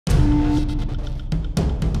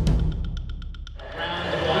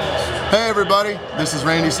Hey everybody, this is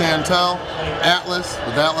Randy Santel, Atlas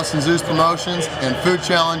with Atlas and Zeus Promotions and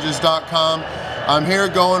foodchallenges.com. I'm here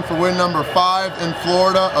going for win number 5 in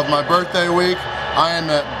Florida of my birthday week. I am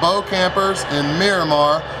at Bokamper's in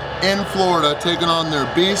Miramar in Florida taking on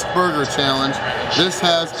their Beast Burger Challenge. This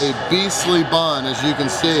has a beastly bun, as you can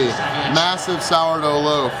see, massive sourdough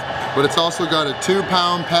loaf, but it's also got a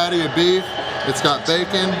 2-pound patty of beef. It's got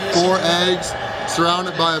bacon, 4 eggs,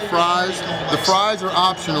 surrounded by fries. The fries are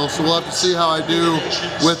optional, so we'll have to see how I do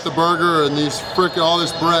with the burger and all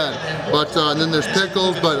this bread. But and then there's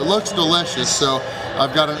pickles, but it looks delicious. So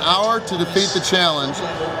I've got an hour to defeat the challenge.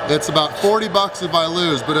 It's about 40 bucks if I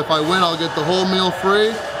lose, but if I win, I'll get the whole meal free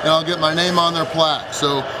and I'll get my name on their plaque.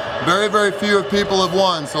 So very, very few people have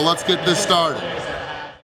won, so let's get this started.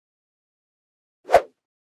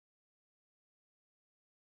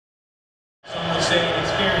 Some would say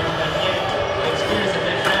experience, but the experience that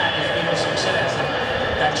they've had has been a success.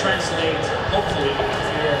 That translates, hopefully, if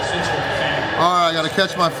you're a Switzerland fan. All right, I gotta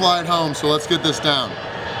catch my flight home, so let's get this down.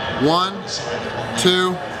 1,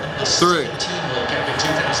 2, 3.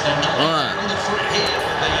 All right.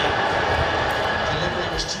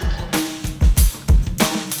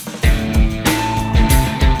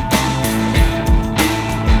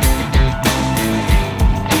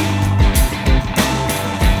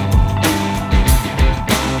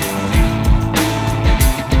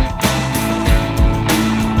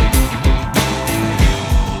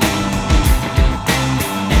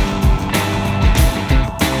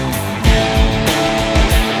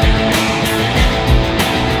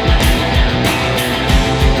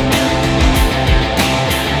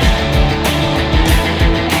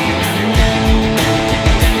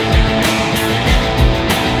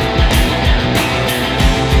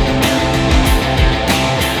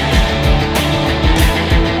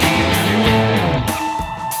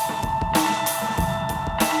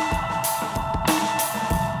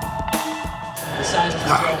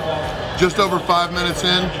 Just over 5 minutes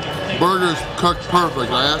in, burger's cooked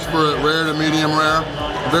perfect. I asked for it rare to medium rare.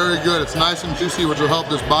 Very good. It's nice and juicy, which will help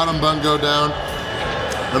this bottom bun go down.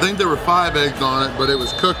 I think there were 5 eggs on it, but it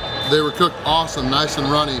was cooked. They were cooked awesome, nice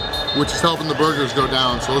and runny, which is helping the burgers go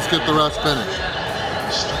down. So let's get the rest finished.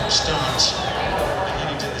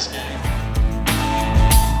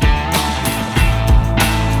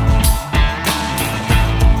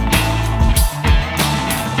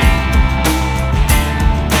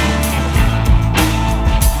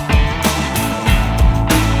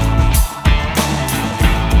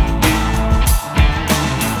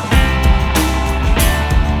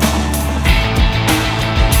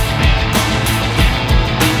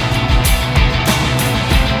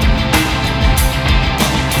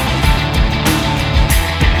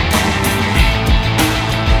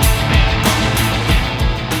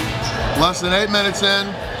 Less than 8 minutes in,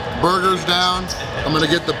 burger's down. I'm gonna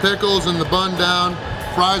get the pickles and the bun down.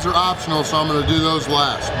 Fries are optional, so I'm gonna do those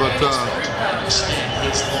last. But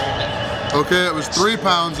okay, it was 3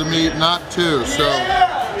 pounds of meat, not 2. So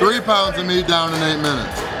 3 pounds of meat down in 8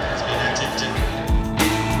 minutes.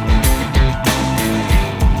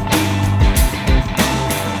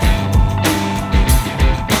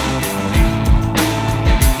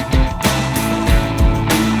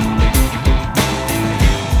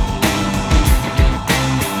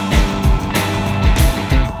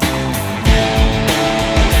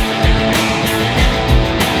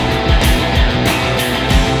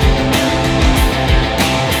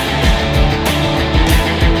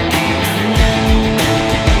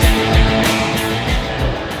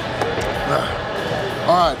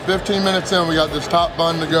 All right, 15 minutes in, we got this top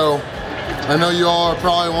bun to go. I know you all are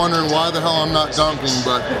probably wondering why the hell I'm not dunking,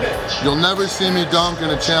 but you'll never see me dunk in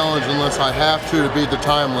a challenge unless I have to beat the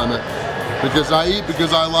time limit. Because I eat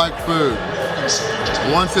because I like food.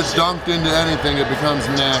 Once it's dunked into anything, it becomes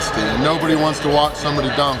nasty, and nobody wants to watch somebody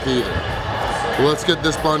dunk either. So let's get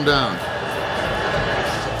this bun down.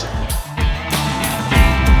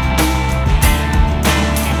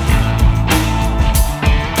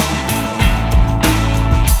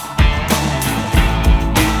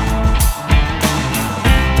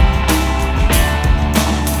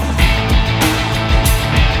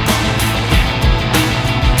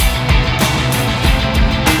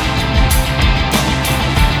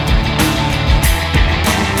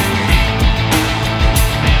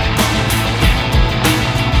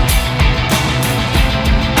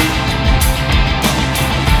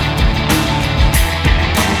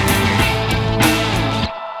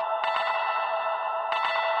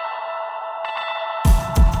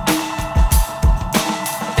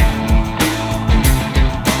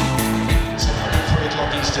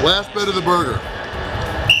 Last bit of the burger.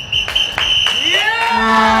 Yeah!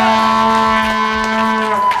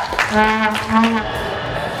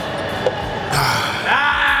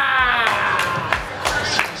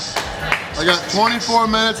 I got 24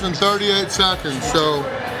 minutes and 38 seconds, so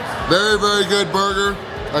very, very good burger.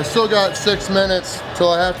 I still got 6 minutes till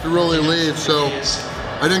I have to really leave, so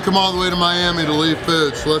I didn't come all the way to Miami to leave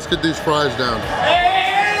food, so let's get these fries down.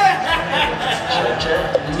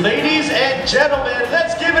 Ladies and gentlemen,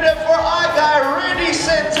 let's give it up for our guy, Randy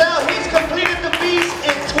Santel. He's completed the feast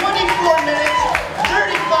in 24 minutes,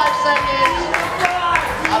 35 seconds.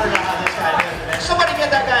 I don't know how this guy does it, man. Somebody get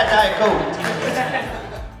that guy a Diet Coke.